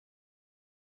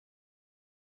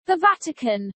The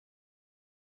Vatican.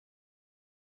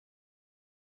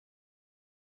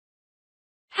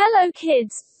 Hello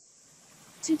kids!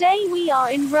 Today we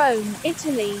are in Rome,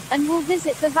 Italy, and will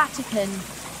visit the Vatican.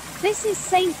 This is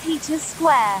St. Peter's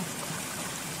Square.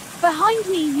 Behind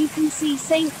me you can see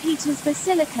St. Peter's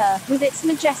Basilica, with its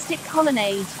majestic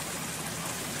colonnade.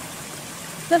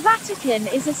 The Vatican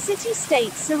is a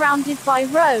city-state surrounded by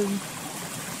Rome.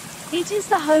 It is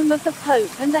the home of the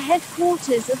Pope and the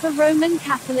headquarters of the Roman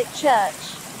Catholic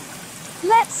Church.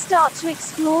 Let's start to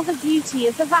explore the beauty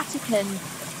of the Vatican.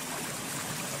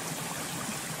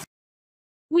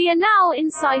 We are now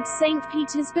inside St.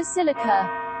 Peter's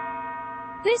Basilica.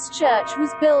 This church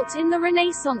was built in the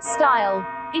Renaissance style.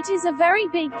 It is a very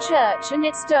big church and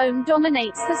its dome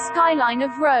dominates the skyline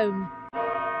of Rome.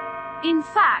 In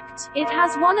fact, it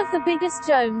has one of the biggest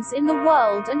domes in the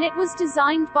world and it was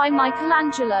designed by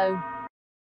Michelangelo.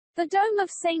 The Dome of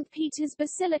St. Peter's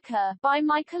Basilica, by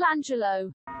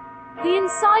Michelangelo. The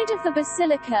inside of the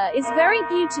basilica is very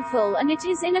beautiful and it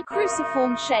is in a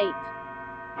cruciform shape.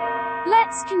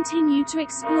 Let's continue to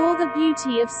explore the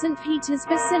beauty of St. Peter's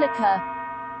Basilica.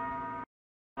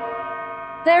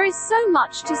 There is so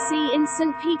much to see in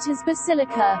St. Peter's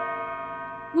Basilica.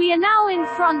 We are now in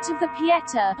front of the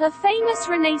Pieta, a famous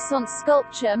Renaissance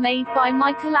sculpture made by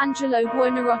Michelangelo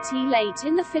Buonarroti late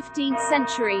in the 15th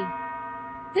century.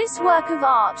 This work of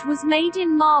art was made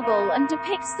in marble and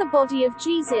depicts the body of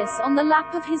Jesus on the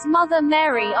lap of his mother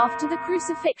Mary after the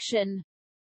crucifixion.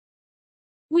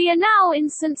 We are now in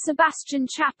St. Sebastian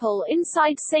Chapel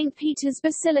inside St. Peter's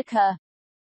Basilica.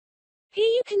 Here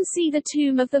you can see the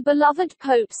tomb of the beloved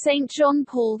Pope St. John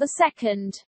Paul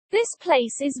II. This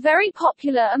place is very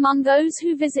popular among those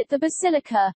who visit the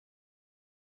basilica.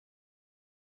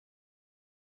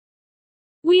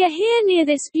 We are here near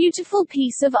this beautiful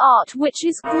piece of art which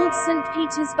is called St.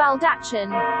 Peter's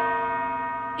Baldachin.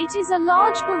 It is a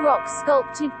large Baroque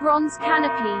sculpted bronze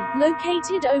canopy,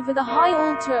 located over the high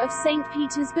altar of St.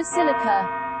 Peter's Basilica.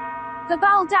 The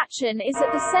baldachin is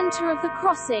at the center of the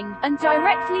crossing, and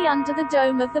directly under the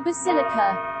dome of the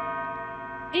basilica.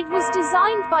 It was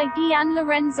designed by Gian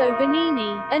Lorenzo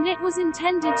Bernini, and it was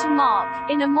intended to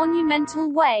mark, in a monumental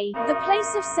way, the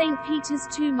place of St. Peter's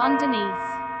tomb underneath.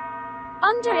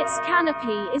 Under its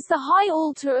canopy is the high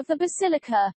altar of the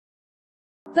basilica.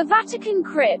 The Vatican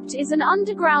Crypt is an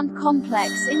underground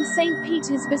complex in St.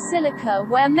 Peter's Basilica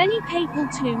where many papal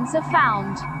tombs are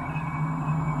found.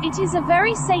 It is a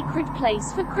very sacred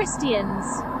place for Christians.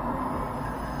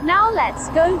 Now let's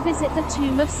go visit the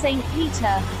tomb of St.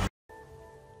 Peter.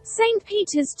 St.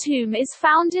 Peter's tomb is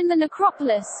found in the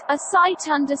necropolis, a site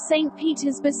under St.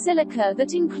 Peter's Basilica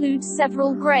that includes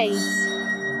several graves.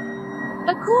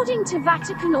 According to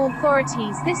Vatican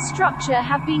authorities, this structure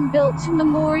have been built to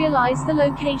memorialize the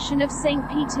location of St.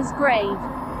 Peter's grave.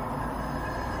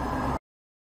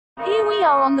 Here we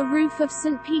are on the roof of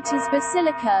St. Peter's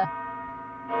Basilica,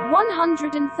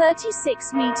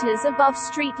 136 meters above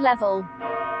street level.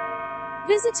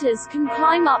 Visitors can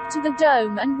climb up to the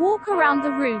dome and walk around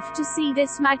the roof to see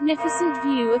this magnificent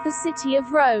view of the city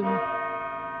of Rome.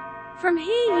 From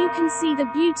here you can see the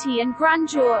beauty and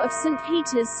grandeur of St.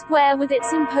 Peter's Square with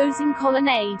its imposing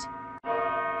colonnade.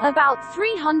 About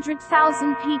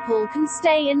 300,000 people can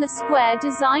stay in the square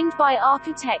designed by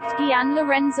architect Gian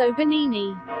Lorenzo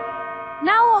Bernini.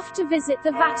 Now off to visit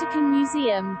the Vatican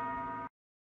Museum.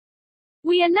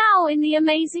 We are now in the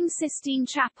amazing Sistine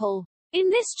Chapel. In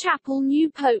this chapel new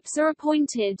popes are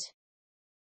appointed.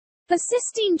 The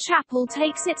Sistine Chapel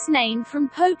takes its name from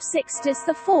Pope Sixtus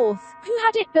IV, who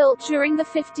had it built during the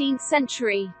 15th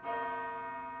century.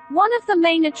 One of the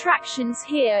main attractions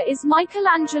here is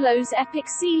Michelangelo's epic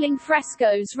ceiling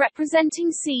frescoes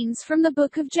representing scenes from the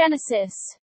Book of Genesis.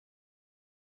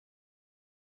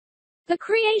 The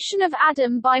creation of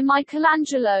Adam by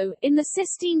Michelangelo, in the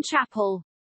Sistine Chapel.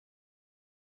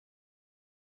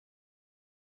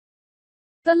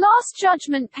 The Last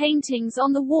Judgment paintings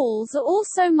on the walls are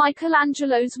also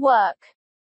Michelangelo's work.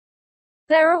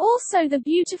 There are also the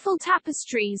beautiful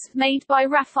tapestries, made by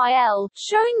Raphael,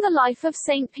 showing the life of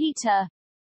St. Peter.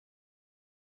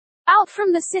 Out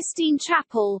from the Sistine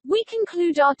Chapel, we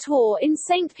conclude our tour in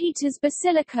St. Peter's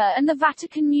Basilica and the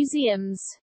Vatican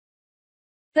Museums.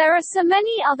 There are so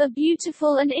many other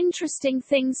beautiful and interesting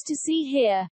things to see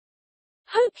here.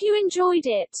 Hope you enjoyed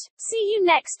it. See you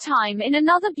next time in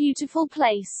another beautiful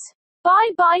place.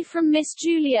 Bye bye from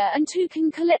Ms.Julia and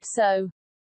Toucan Calypso.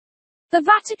 The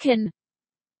Vatican.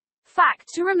 Fact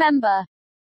to remember.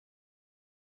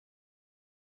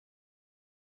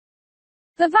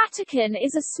 The Vatican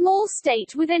is a small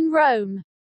state within Rome.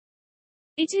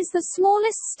 It is the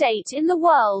smallest state in the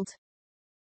world.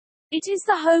 It is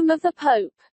the home of the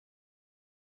Pope.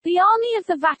 The Army of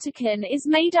the Vatican is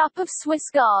made up of Swiss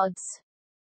Guards.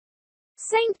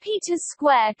 St. Peter's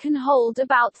Square can hold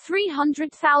about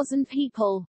 300,000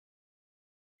 people.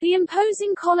 The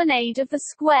imposing colonnade of the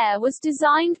square was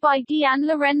designed by Gian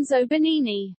Lorenzo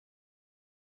Bernini.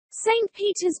 St.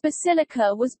 Peter's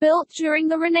Basilica was built during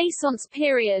the Renaissance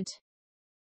period.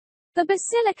 The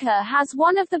basilica has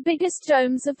one of the biggest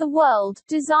domes of the world,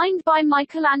 designed by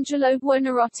Michelangelo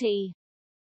Buonarroti.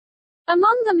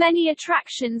 Among the many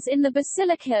attractions in the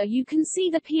basilica you can see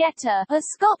the Pietà, a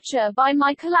sculpture by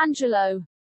Michelangelo.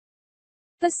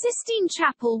 The Sistine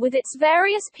Chapel with its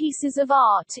various pieces of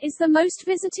art is the most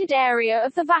visited area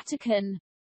of the Vatican.